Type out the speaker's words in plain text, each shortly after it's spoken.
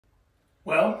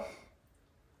Well,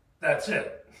 that's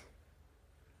it.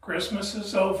 Christmas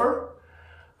is over.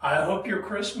 I hope your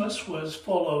Christmas was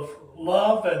full of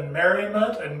love and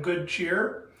merriment and good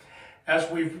cheer. As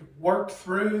we've worked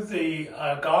through the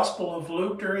Gospel of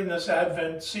Luke during this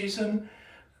Advent season,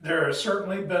 there has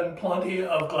certainly been plenty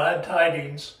of glad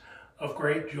tidings of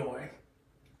great joy.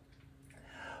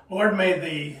 Lord, may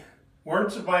the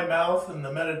words of my mouth and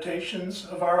the meditations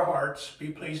of our hearts be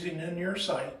pleasing in your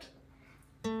sight.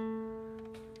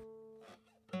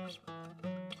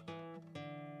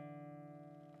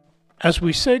 As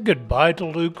we say goodbye to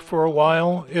Luke for a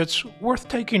while, it's worth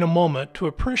taking a moment to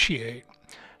appreciate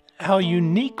how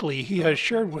uniquely he has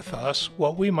shared with us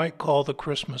what we might call the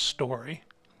Christmas story.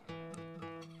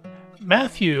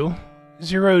 Matthew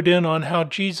zeroed in on how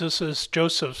Jesus, as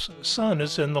Joseph's son,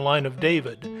 is in the line of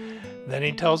David. Then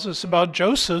he tells us about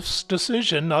Joseph's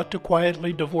decision not to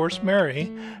quietly divorce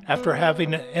Mary after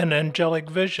having an angelic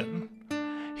vision.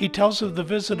 He tells of the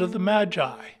visit of the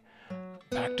Magi.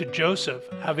 Back to Joseph,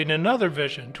 having another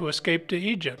vision to escape to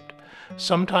Egypt.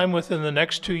 Sometime within the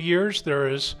next 2 years, there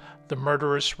is the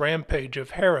murderous rampage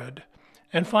of Herod.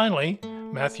 And finally,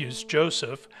 Matthew's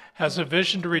Joseph has a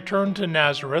vision to return to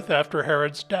Nazareth after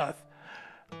Herod's death.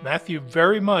 Matthew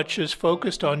very much is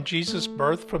focused on Jesus'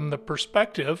 birth from the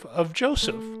perspective of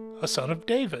Joseph, a son of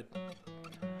David.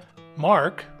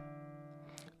 Mark,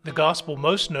 the gospel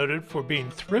most noted for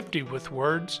being thrifty with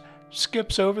words,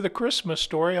 skips over the Christmas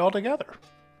story altogether.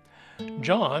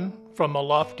 John, from a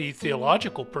lofty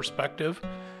theological perspective,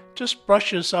 just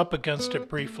brushes up against it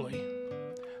briefly.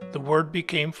 The Word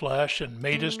became flesh and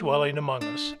made his dwelling among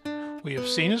us. We have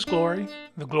seen his glory,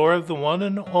 the glory of the one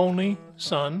and only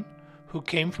Son, who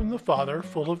came from the Father,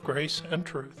 full of grace and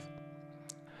truth.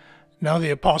 Now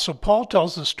the Apostle Paul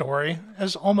tells the story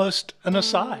as almost an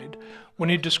aside when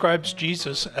he describes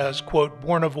Jesus as, quote,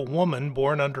 born of a woman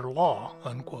born under law,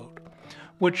 unquote,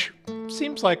 which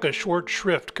seems like a short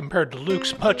shrift compared to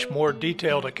Luke's much more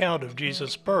detailed account of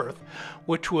Jesus' birth,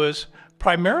 which was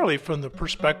primarily from the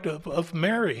perspective of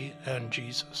Mary and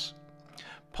Jesus.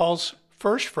 Paul's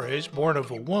first phrase, born of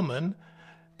a woman,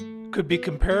 could be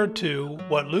compared to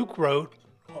what Luke wrote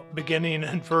beginning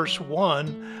in verse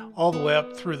 1 all the way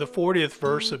up through the 40th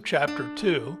verse of chapter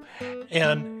 2.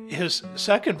 And his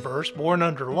second verse, born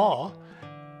under law,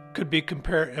 could be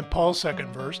compared, and Paul's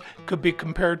second verse, could be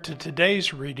compared to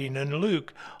today's reading in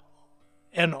Luke.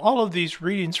 And all of these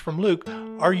readings from Luke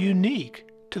are unique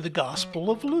to the Gospel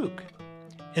of Luke.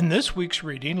 In this week's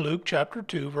reading, Luke chapter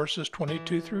 2, verses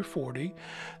 22 through 40,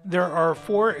 there are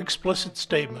 4 explicit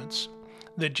statements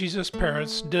that Jesus'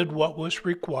 parents did what was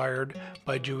required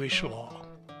by Jewish law.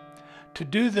 To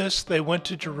do this, they went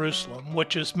to Jerusalem,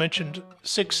 which is mentioned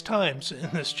 6 times in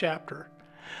this chapter.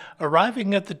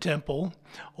 Arriving at the temple,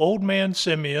 old man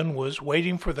Simeon was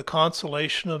waiting for the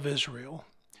consolation of Israel.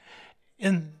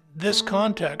 In this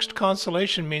context,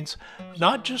 consolation means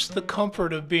not just the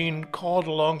comfort of being called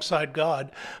alongside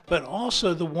God, but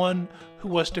also the one who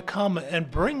was to come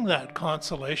and bring that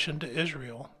consolation to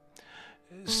Israel.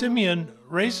 Simeon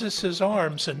raises his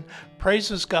arms and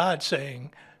praises God,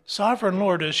 saying, "Sovereign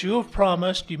Lord, as you have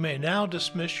promised, you may now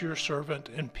dismiss your servant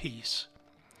in peace."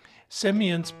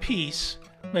 Simeon's peace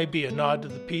may be a nod to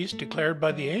the peace declared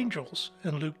by the angels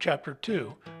in Luke chapter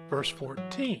 2, verse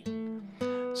 14.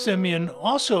 Simeon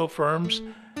also affirms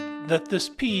that this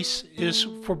peace is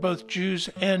for both Jews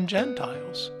and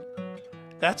Gentiles.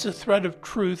 That's a thread of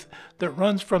truth that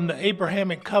runs from the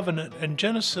Abrahamic covenant in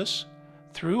Genesis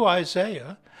through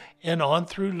Isaiah and on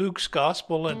through Luke's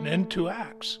gospel and into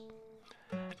Acts.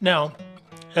 Now,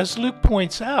 as Luke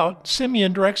points out,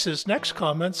 Simeon directs his next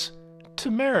comments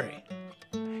to Mary.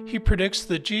 He predicts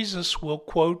that Jesus will,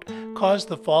 quote, cause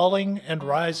the falling and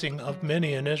rising of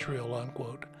many in Israel,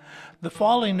 unquote. The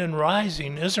falling and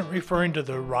rising isn't referring to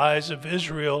the rise of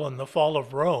Israel and the fall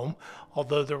of Rome,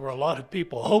 although there were a lot of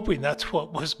people hoping that's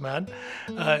what was meant.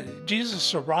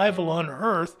 Jesus' arrival on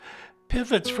earth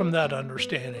pivots from that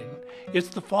understanding. It's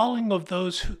the falling of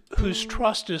those whose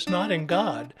trust is not in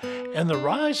God, and the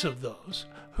rise of those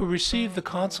who receive the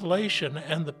consolation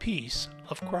and the peace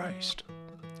of Christ.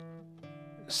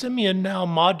 Simeon now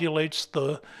modulates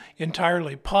the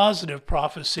entirely positive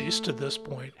prophecies to this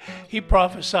point. He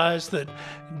prophesies that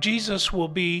Jesus will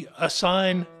be a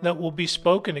sign that will be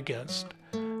spoken against,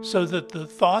 so that the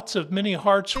thoughts of many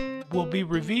hearts will be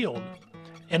revealed,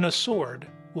 and a sword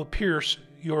will pierce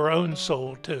your own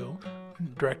soul too,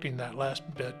 directing that last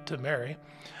bit to Mary.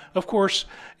 Of course,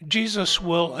 Jesus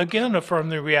will again affirm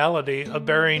the reality of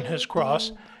bearing his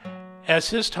cross as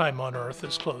his time on earth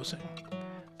is closing.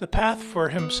 The path for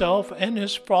himself and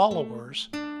his followers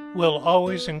will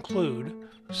always include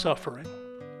suffering.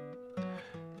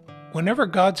 Whenever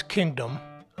God's kingdom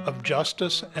of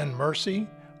justice and mercy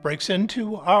breaks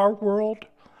into our world,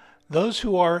 those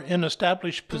who are in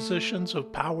established positions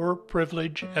of power,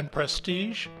 privilege, and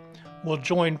prestige will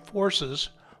join forces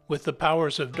with the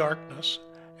powers of darkness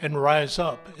and rise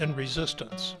up in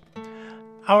resistance.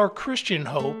 Our Christian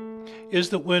hope is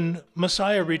that when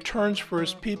Messiah returns for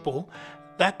his people,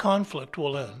 that conflict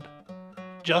will end.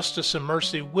 Justice and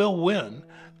mercy will win.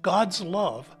 God's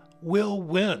love will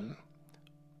win.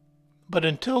 But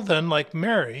until then, like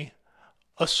Mary,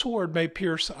 a sword may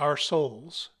pierce our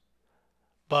souls.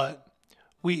 But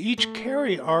we each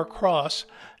carry our cross,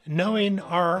 knowing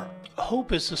our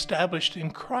hope is established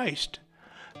in Christ,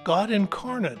 God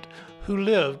incarnate, who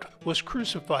lived, was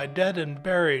crucified, dead, and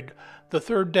buried. The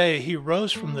third day he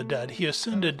rose from the dead. He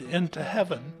ascended into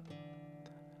heaven.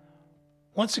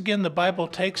 Once again, the Bible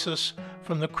takes us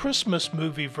from the Christmas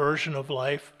movie version of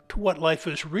life to what life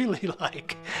is really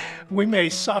like. We may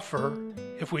suffer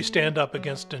if we stand up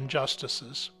against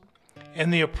injustices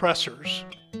and the oppressors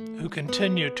who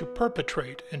continue to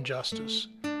perpetrate injustice.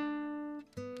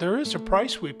 There is a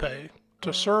price we pay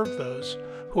to serve those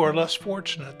who are less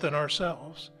fortunate than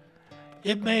ourselves.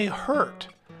 It may hurt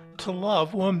to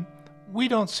love when we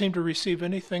don't seem to receive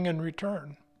anything in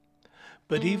return.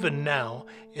 But even now,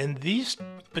 in these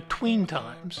between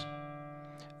times,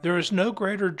 there is no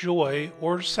greater joy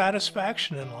or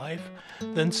satisfaction in life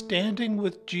than standing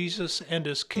with Jesus and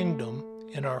his kingdom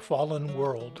in our fallen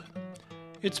world.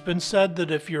 It's been said that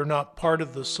if you're not part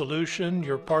of the solution,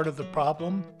 you're part of the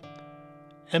problem.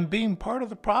 And being part of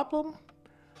the problem,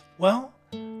 well,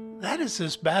 that is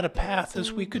as bad a path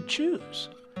as we could choose.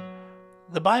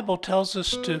 The Bible tells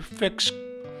us to fix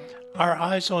our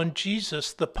eyes on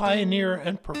Jesus, the pioneer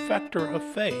and perfecter of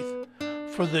faith.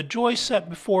 For the joy set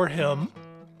before him,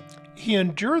 he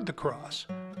endured the cross,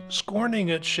 scorning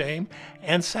its shame,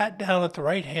 and sat down at the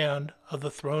right hand of the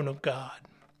throne of God.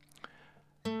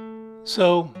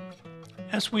 So,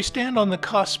 as we stand on the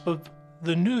cusp of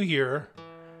the new year,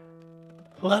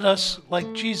 let us,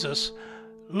 like Jesus,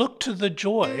 look to the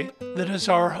joy that is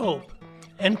our hope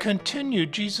and continue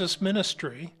Jesus'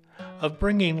 ministry of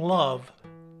bringing love,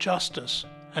 justice,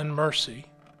 and mercy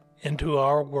into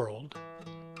our world.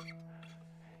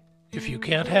 If you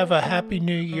can't have a happy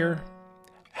new year,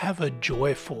 have a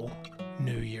joyful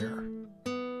new year.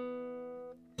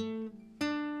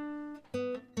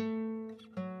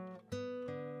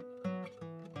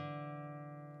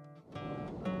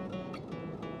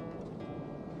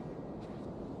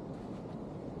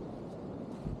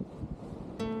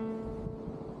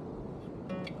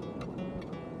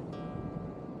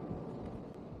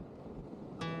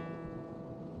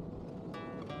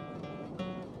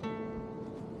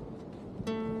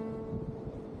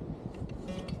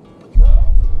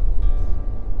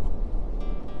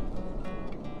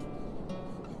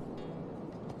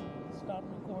 Stop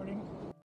recording.